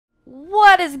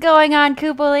What is going on,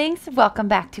 Koopalings? Welcome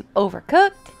back to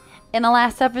Overcooked. In the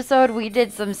last episode, we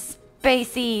did some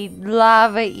spacey,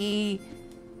 lava-y,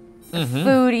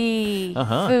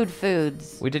 foodie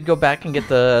foods. We did go back and get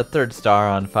the third star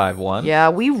on 5-1. Yeah,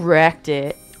 we wrecked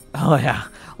it. Oh, yeah.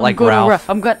 Like Ralph.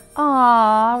 I'm good.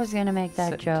 Aw, I was going to make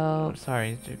that Oh, joke.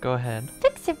 sorry, go ahead.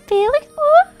 Fix it, Felix.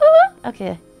 Ooh, ooh.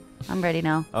 Okay, I'm ready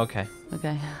now. Okay.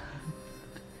 Okay.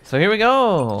 So here we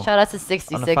go. Shout out to On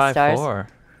 66 a 5-4. stars.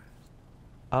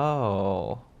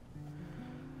 Oh.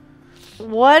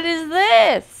 What is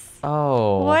this?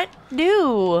 Oh. What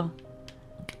do?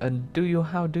 Do you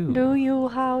how do? Do you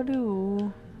how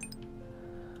do?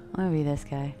 I'm gonna be this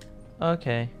guy.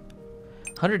 Okay.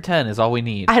 110 is all we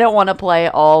need. I don't want to play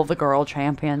all the girl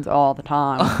champions all the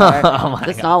time. Oh my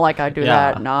It's God. not like I do Yeah.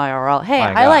 that in IRL. Hey,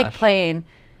 My I like gosh. playing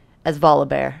as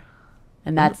Volibear.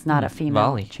 And that's not a female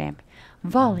Volley. champ.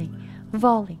 Volley.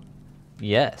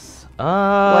 Yes.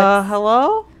 What's-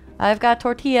 Hello? I've got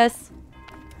tortillas.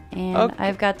 And Okay.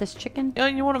 I've got this chicken.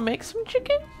 You want to make some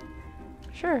chicken?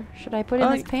 Sure. Should I put it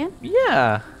in this pan?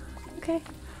 Yeah. Okay.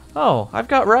 Oh, I've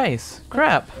got rice.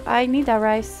 Crap. I need that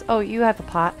rice. Oh, you have a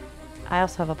pot. I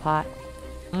also have a pot.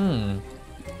 Oh,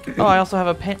 I also have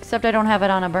a pan. Except I don't have it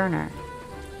on a burner.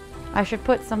 I should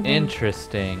put something.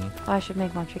 Interesting. Oh, I should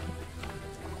make more chicken.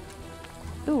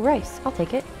 Ooh, rice. I'll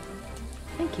take it.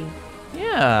 Thank you.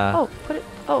 Yeah. Oh, put it.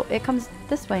 Oh, it comes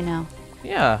this way now.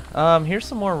 Yeah. Here's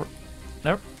some more.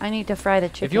 Nope. I need to fry the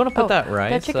chicken. If you want to put Oh, that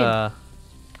rice, chicken.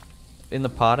 in the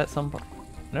pot at some point.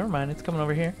 Never mind. It's coming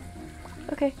over here.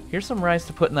 Okay. Here's some rice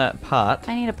to put in that pot.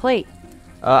 I need a plate.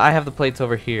 I have the plates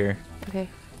over here. Okay.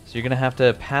 So you're gonna have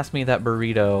to pass me that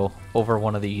burrito over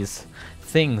one of these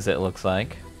things. It looks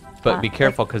like, but be like-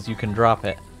 careful because you can drop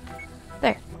it.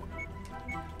 There.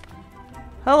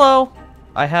 Hello.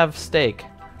 I have steak.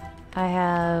 I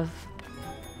have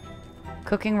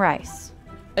cooking rice.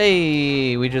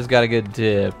 Hey, we just got a good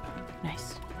dip.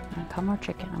 Nice. I'm gonna cut more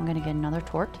chicken. I'm gonna get another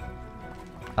tort.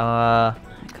 I'm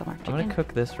Cut more chicken. gonna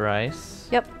cook this rice.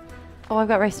 Yep. Oh, I've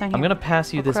got rice down here. I'm gonna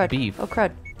pass you Oh, this crud. beef. Oh,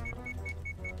 crud.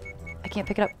 I can't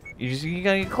pick it up. You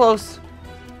gotta get close.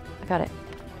 I got it.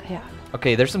 Yeah.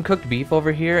 Okay, there's some cooked beef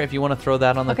over here. If you want to throw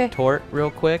that on the Okay. tort real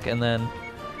quick, and then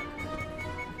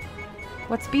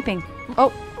What's beeping? Oh,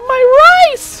 my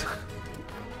rice.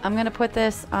 I'm gonna put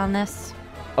this on this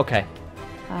Okay,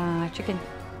 chicken.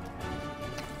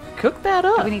 cook that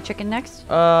Do up. we need chicken next?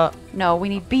 Oh No, we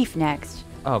need beef next.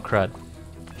 crud.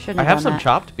 Shouldn't I have have done some that.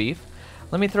 chopped beef.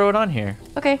 Let me throw it on here.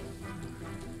 Okay.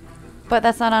 But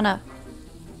that's not on a.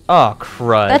 Oh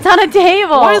crud. That's on a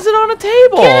table. Why is it on a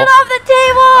table? Get it off the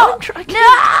table! I can't,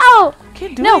 No!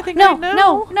 can't do No! anything No! right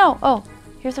now. No! Oh,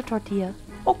 here's a tortilla.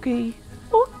 Okay.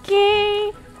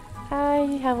 Okay.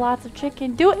 I have lots of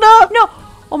chicken. Do it. No! No!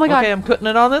 Oh my god. Okay, I'm putting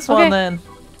it on this Okay. one then.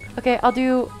 Okay, I'll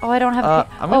do. Oh, I don't have a.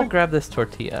 I'm gonna grab this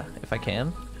tortilla if I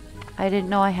can. I didn't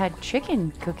know I had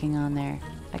chicken cooking on there.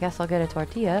 I guess I'll get a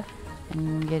tortilla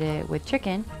and get it with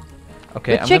chicken.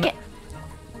 Okay, With I'm chicken. That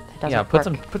gonna. doesn't Yeah, put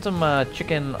work. some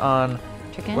chicken on.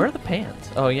 Chicken. Where are the pans?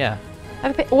 Oh yeah. I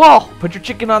have a Whoa! Put your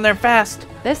chicken on there fast.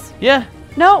 This? Yeah.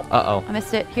 No! Uh I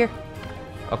missed it. Here.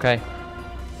 oh. Okay.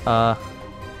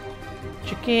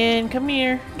 Chicken, come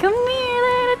here. Come here,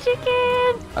 little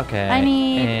chicken. Okay. I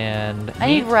need- And I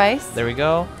need meat. rice. There we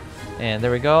go. And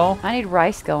there we go. I need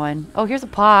rice going. Oh, here's a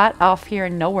pot off here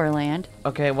in nowhere land.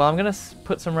 Okay. Well, I'm gonna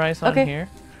put some rice on Okay. here.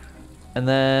 And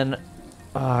then,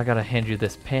 I gotta hand you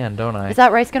this pan, don't I? Is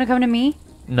that rice gonna come to me?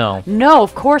 No. No,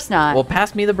 of course not. Well,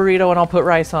 pass me the burrito and I'll put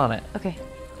rice on it Okay.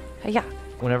 Yeah.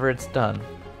 whenever it's done.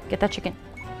 Get that chicken.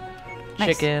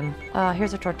 Nice. Chicken.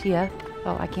 Here's a tortilla.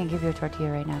 Oh, I can't give you a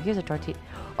tortilla right now. Here's a tortilla.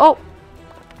 Oh!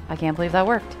 I can't believe that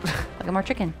worked. Look at more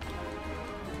chicken.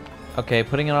 Okay,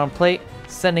 putting it on a plate.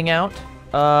 Sending out.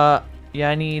 Yeah,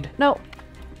 I need. No.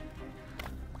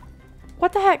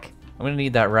 What the heck? I'm gonna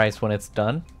need that rice when it's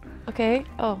done. Okay.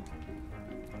 Oh.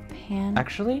 Pan.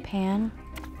 Actually, Pan.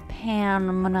 Pan.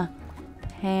 I'm gonna.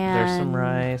 Pan. there's some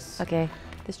rice. Okay.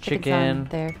 This chicken's on Chicken.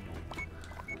 there.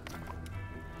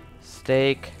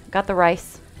 Steak. Got the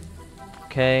rice.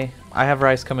 Okay, I have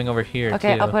rice coming over here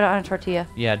Okay, too. I'll put it on a tortilla.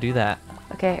 Yeah, do that.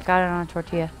 Okay, I got it on a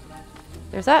tortilla.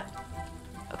 There's that.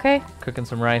 Okay, Cooking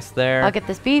some rice there. I'll get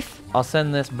this beef. I'll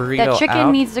send this burrito That chicken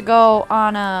out. needs to go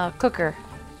on a cooker.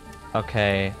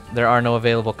 Okay, there are no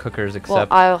available cookers Well,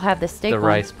 except I'll have the steak the one.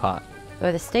 rice pot.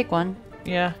 Or the steak one.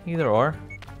 Yeah, either or.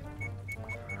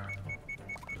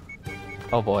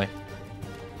 Oh boy.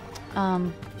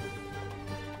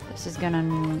 This is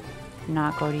gonna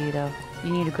not go to you though. You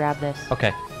need to grab this.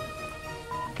 Okay,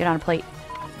 Get on a plate.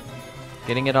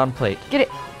 getting it on plate. Get it.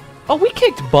 Oh, we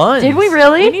kicked buns. Did we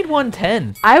really? We need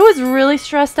 110. I was really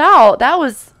stressed out. That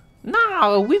was...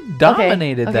 No, we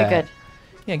dominated okay, that. Okay, good.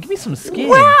 Yeah, give me some skin.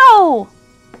 Wow!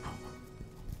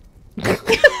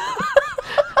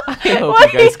 I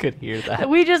hope you guys could hear that.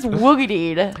 We just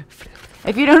woogitied.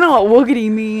 If you don't know what woogity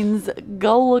means,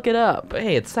 go look it up. But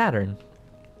hey, it's Saturn.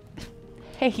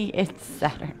 Hey, it's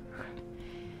Saturn.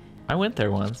 I went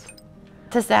there once.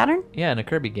 To Saturn? Yeah, in a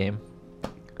Kirby game.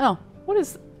 Oh. What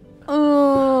is...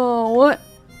 Oh, what?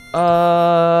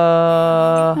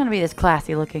 I'm gonna be this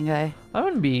classy looking guy. I'm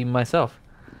gonna be myself.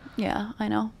 Yeah, I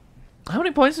know. How many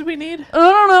points did we need? I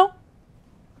don't know.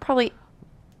 Probably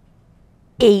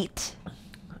 8.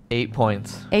 8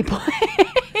 points. 8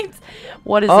 points.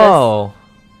 What is Oh,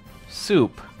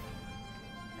 soup.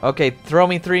 Okay, throw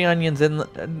me 3 onions in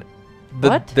the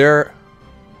What? They're...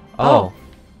 Oh.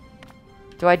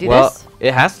 this? Do I do Well, this?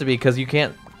 it has to be because you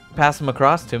can't pass them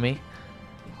across to me.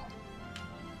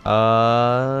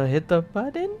 Hit the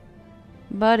button.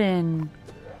 Button.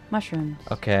 Mushrooms.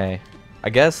 Okay. I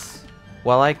guess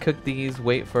while I cook these,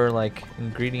 wait for like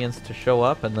ingredients to show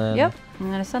up and then... Yep.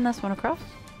 I'm gonna send this one across.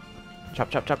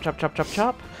 Chop, chop, chop, chop, chop, chop,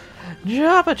 chop.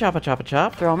 Choppa, choppa, choppa,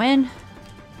 chop. Throw them in.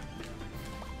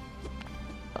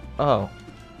 Oh.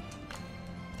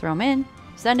 Throw them in.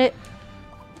 Send it.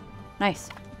 Nice.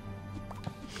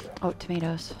 Oh,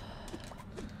 tomatoes.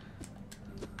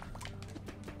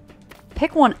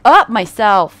 Pick one up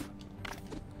myself.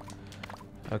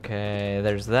 Okay,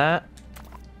 there's that.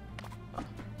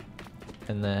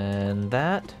 And then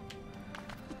that.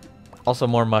 Also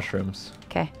more mushrooms.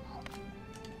 Okay.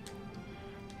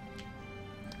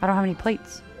 I don't have any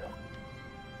plates.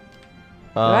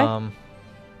 I?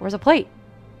 Where's a plate?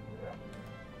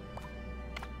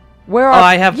 Where are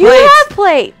I have you plates. have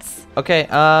plates. Okay,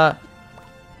 I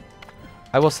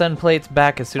will send plates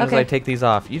back as soon as I Okay. take these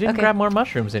off. You didn't Okay. grab more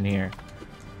mushrooms in here.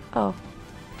 Oh,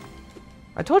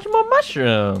 I told you more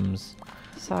mushrooms.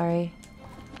 sorry.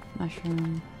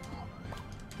 Mushroom.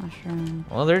 Mushroom.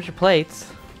 Well, there's your plates.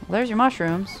 Well, there's your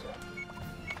mushrooms.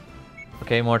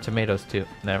 Okay, more tomatoes too.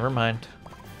 Never mind.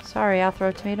 Sorry, I'll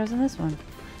throw tomatoes in this one.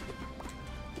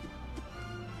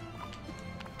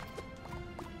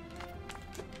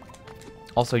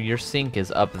 Also, your sink is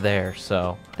up there,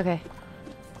 so... Okay.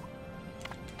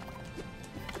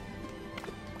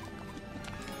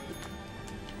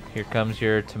 Here comes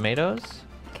your tomatoes.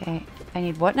 Okay. I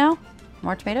need what now?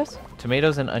 More tomatoes?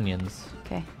 Tomatoes and onions.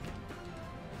 Okay.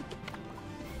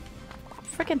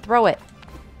 Freaking throw it.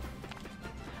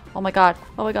 Oh my god.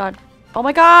 Oh my god. Oh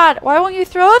my god! Why won't you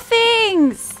throw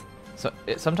things? So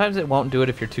sometimes it won't do it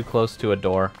if you're too close to a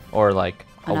door or like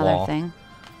a Another wall. thing.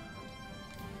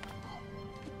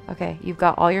 Okay, you've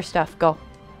got all your stuff. Go.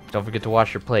 Don't forget to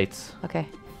wash your plates. Okay.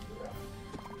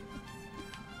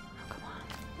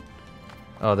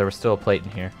 Oh, there was still a plate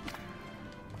in here.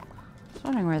 I was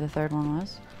wondering where the third one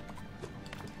was.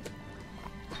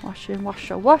 Wash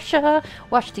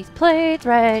these plates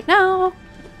right now.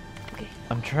 Okay.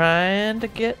 I'm trying to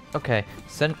get... Okay.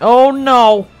 Send... Oh,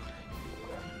 no!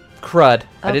 Crud.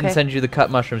 I didn't Okay. send you the cut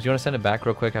mushrooms. You want to send it back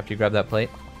real quick after you grab that plate?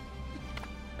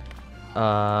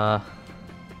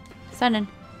 Sending.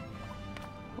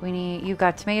 You've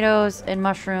got tomatoes and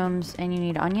mushrooms, and you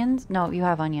need onions? No, you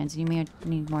have onions. You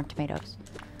need more tomatoes.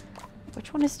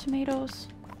 Which one is tomatoes?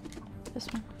 This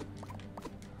one?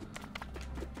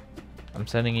 I'm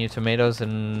sending you tomatoes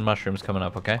and mushrooms coming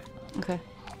up, okay? Okay.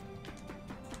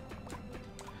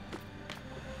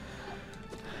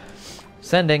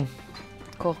 Sending.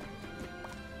 Cool.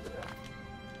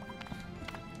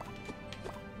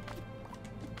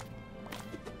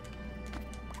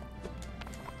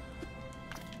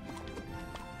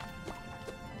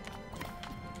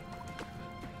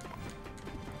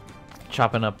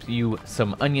 Chopping up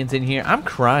some onions in here. I'm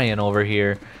crying over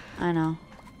here. I know.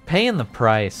 Paying the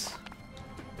price.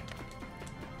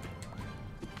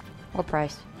 What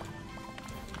price?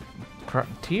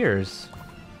 Tears.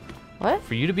 What?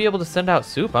 For you to be able to send out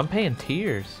soup, I'm paying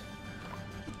tears.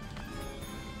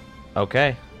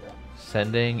 Okay.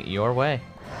 Sending your way.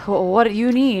 What do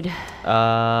you need?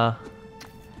 I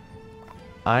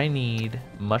need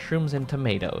mushrooms and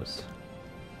tomatoes.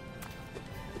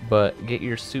 But get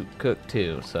your soup cooked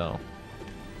too, so.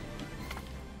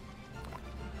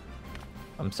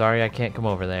 I'm sorry I can't come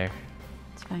over there.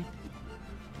 It's fine.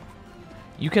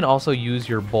 You can also use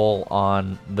your bowl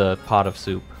on the pot of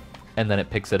soup, and then it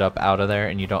picks it up out of there,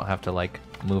 and you don't have to, like,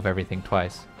 move everything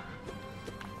twice.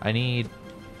 I need...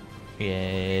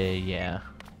 Yeah.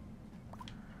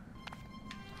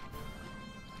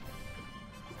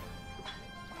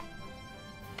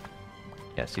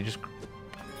 Yes, you just...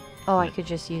 Oh, I could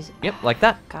just use. Yep, like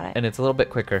that. Got it. And it's a little bit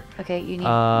quicker. Okay, you need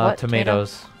what?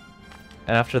 Tomatoes.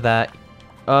 And after that,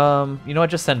 you know what?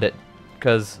 Just send it,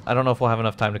 because I don't know if we'll have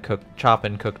enough time to chop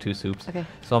and cook 2 soups. Okay.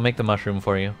 So I'll make the mushroom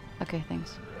for you. Okay,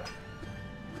 thanks.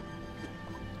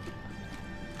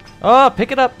 Oh,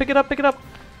 pick it up, pick it up, pick it up.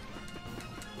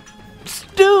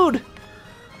 Dude!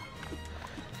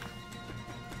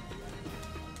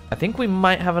 I think we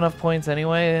might have enough points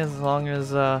anyway, as long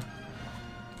as,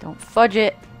 Don't fudge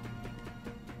it.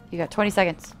 You got 20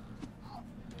 seconds.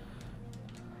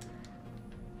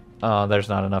 Oh, there's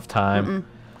not enough time.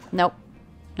 Nope.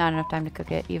 Not enough time to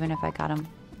cook it, even if I got them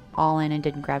all in and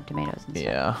didn't grab tomatoes and stuff.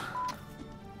 Yeah.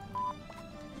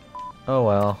 Oh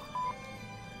well.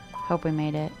 Hope we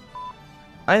made it.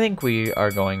 I think we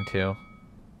are going to.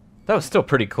 That was still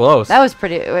pretty close. That was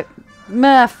pretty...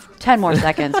 10 more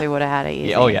seconds, we would have had it easy.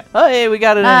 Yeah, oh, yeah. Oh, hey, we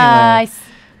got it nice.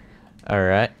 anyway. All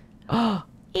right.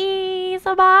 He's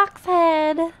a box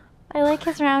head. I like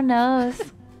his round nose.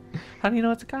 How do you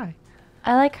know it's a guy?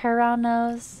 I like her round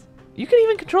nose. You can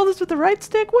even control this with the right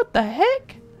stick? What the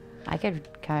heck? I could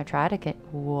kind of try to get...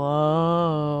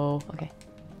 Whoa. Okay.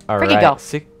 All Freaky right. go.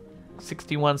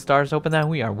 61 stars open that.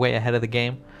 We are way ahead of the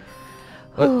game.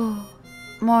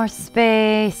 More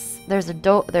space. There's a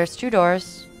door. There's 2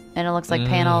 doors, and it looks like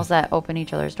panels that open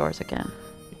each other's doors again.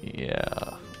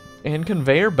 Yeah. And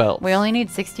conveyor belts. We only need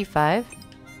 65.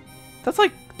 That's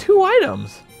like 2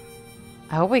 items.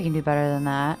 I hope we can do better than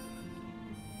that.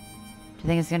 Do you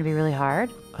think it's going to be really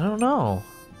hard? I don't know.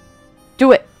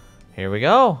 Do it. Here we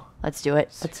go. Let's do it.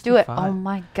 Let's do it. 65. Oh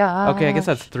my god. Okay, I guess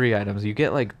that's 3 items. You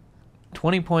get like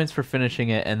 20 points for finishing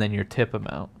it and then your tip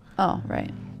amount. Oh,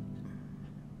 right.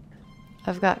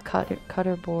 I've got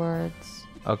cutter boards.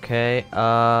 Okay,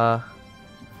 I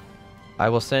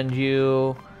will send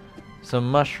you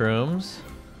some mushrooms.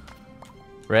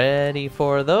 Ready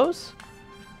for those?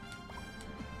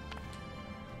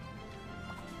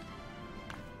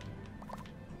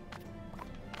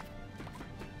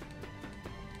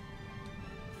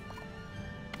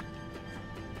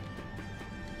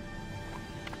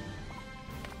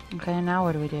 Okay, now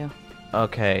what do we do?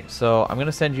 Okay, so I'm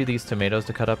gonna send you these tomatoes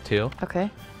to cut up too.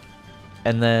 Okay.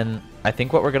 And then I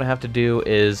think what we're gonna have to do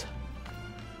is,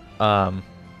 you're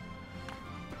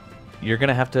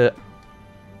gonna have to.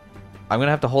 I'm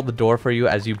gonna have to hold the door for you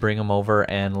as you bring them over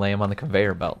and lay them on the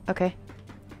conveyor belt. Okay.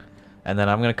 And then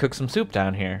I'm gonna cook some soup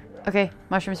down here. Okay,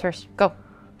 mushrooms first. Go.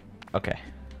 Okay.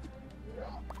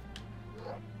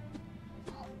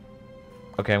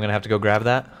 Okay, I'm gonna have to go grab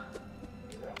that.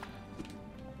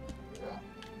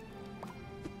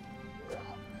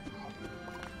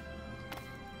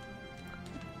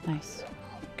 Nice.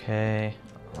 Okay,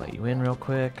 I'll let you in real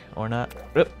quick, or not.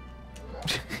 Oop.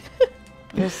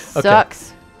 This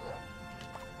sucks.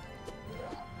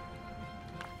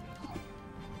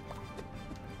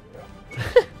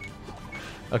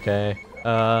 Okay,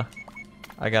 I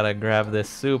gotta grab this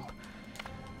soup.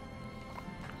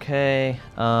 Okay,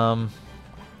 well,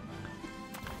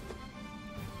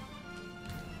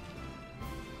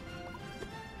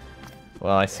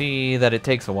 I see that it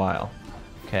takes a while.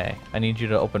 Okay, I need you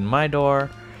to open my door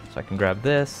so I can grab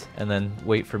this, and then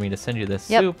wait for me to send you this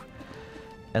soup.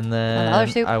 And then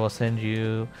Another soup. I will send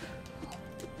you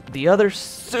the other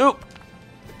soup.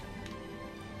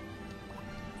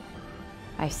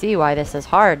 I see why this is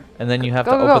hard. And then you have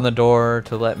Go, to go, open go. the door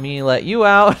to let me let you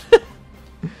out.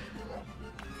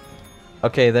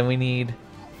 Okay, then we need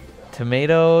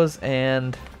tomatoes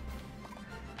and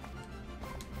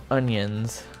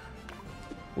onions,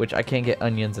 which I can't get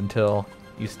onions until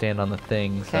you stand on the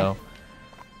thing, so.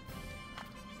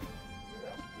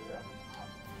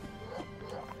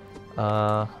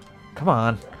 Come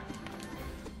on.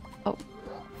 Oh.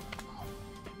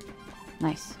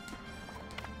 Nice.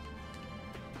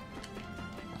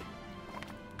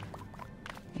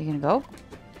 You gonna go?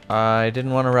 I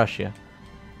didn't want to rush you.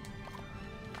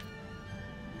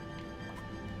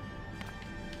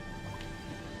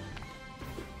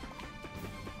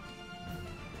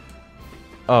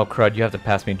 Oh, crud, you have to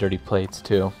pass me dirty plates,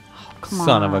 too. Oh, come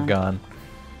Son of a on. gun.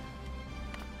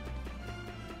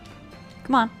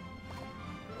 Come on.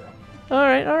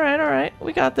 Alright, alright, alright.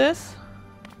 We got this.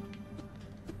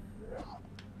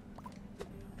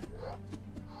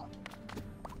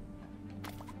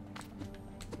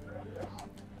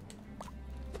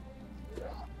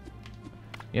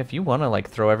 Yeah, if you want to, like,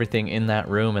 throw everything in that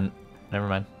room and... Never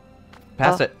mind.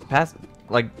 Pass it. Pass...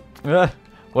 Like...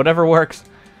 whatever works.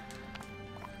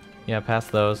 Yeah, pass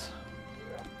those.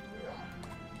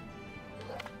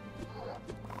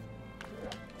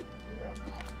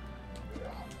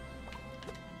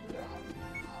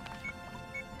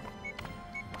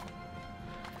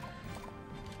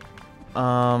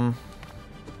 I'm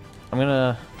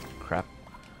gonna... Crap.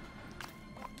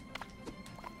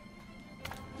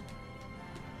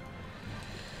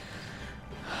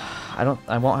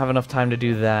 I won't have enough time to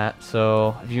do that,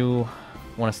 so if you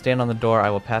want to stand on the door, I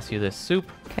will pass you this soup.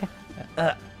 Okay.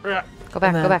 Go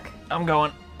back, go back. I'm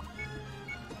going.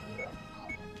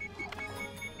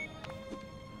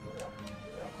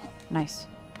 Nice.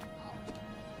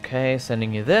 Okay,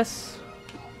 sending you this.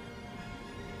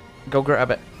 Go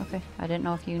grab it. Okay, I didn't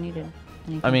know if you needed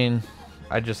anything. I mean,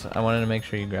 I wanted to make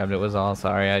sure you grabbed it was all.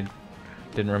 Sorry, I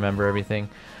didn't remember everything.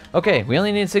 Okay, we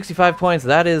only need 65 points.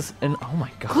 That is an... Oh my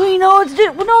god. Wait, no,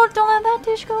 no, don't let that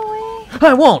dish go away.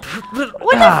 I won't.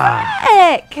 What the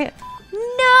heck?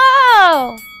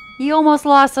 No! You almost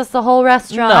lost us the whole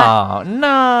restaurant. No,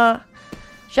 nah.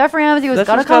 Chef Ramsay was That's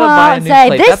gonna just come gotta buy out a and new say,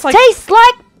 plate. this That's like- tastes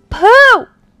like poo!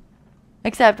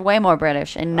 Except way more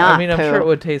British and not I mean, I'm poo. sure it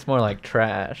would taste more like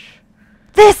trash.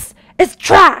 This is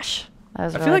trash! That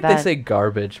was I really feel like bad. they say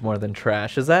garbage more than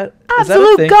trash. Is that a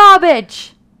Absolute thing?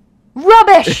 garbage!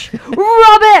 Rubbish!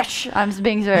 Rubbish! I'm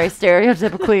being very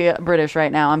stereotypically British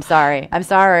right now. I'm sorry. I'm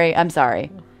sorry. I'm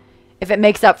sorry. If it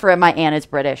makes up for it, my aunt is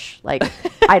British. Like,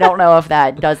 I don't know if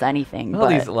that does anything. Well, but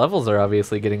these levels are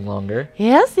obviously getting longer.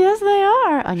 yes, yes, they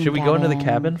are. Onion Should we go into the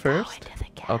cabin Go first? into the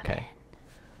cabin. Okay.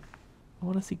 I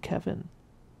want to see Kevin.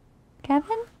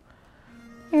 Kevin?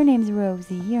 Your name's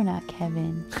Rosie. You're not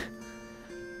Kevin.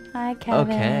 Hi,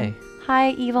 Kevin. Okay. Hi,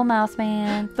 evil mouse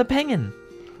man. The penguin.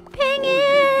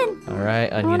 Penguin! All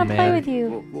right, I Onion want to Man. play with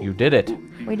you. You did it.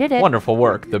 We did it. Wonderful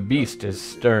work. The beast is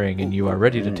stirring and you are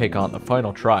ready to take on the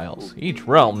final trials. Each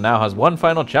realm now has one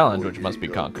final challenge which must be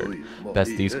conquered.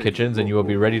 Best these kitchens and you will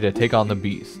be ready to take on the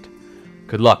beast.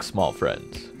 Good luck, small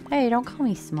friends. Hey, don't call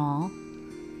me small.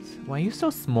 Why are you so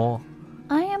small?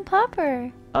 I am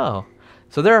Popper. Oh.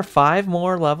 So there are 5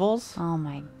 more levels? Oh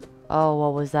my. Oh,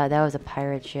 what was that? That was a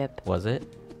pirate ship. Was it?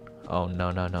 Oh,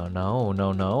 no, no, no, no,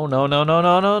 no, no, no, no, no,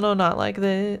 no, no, no, not like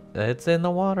that. It's in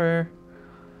the water.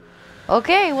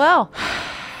 Okay, well.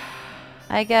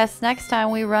 I guess next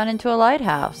time we run into a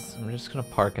lighthouse. I'm just going to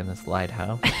park in this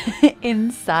lighthouse.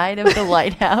 Inside of the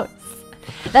lighthouse.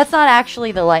 That's not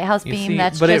actually the lighthouse You beam. see,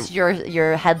 That's but just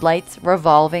your headlights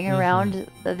revolving around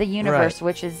the universe, Right.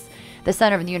 which is the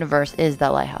center of the universe is the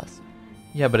lighthouse.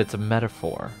 Yeah, but it's a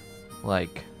metaphor.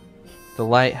 Like, the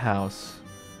lighthouse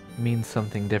means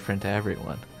something different to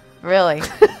everyone. Really?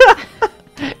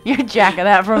 You're jacking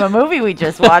that from a movie we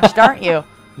just watched, aren't you?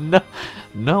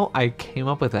 No, I came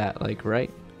up with that, like,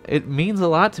 right? It means a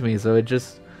lot to me, so it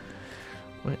just...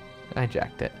 I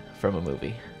jacked it from a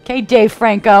movie. Okay, Dave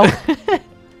Franco.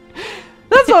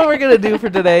 That's all we're going to do for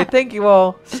today. Thank you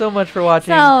all so much for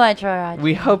watching. So much for watching.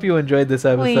 We hope you enjoyed this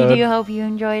We episode. do hope you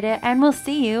enjoyed it, and we'll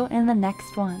see you in the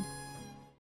next one.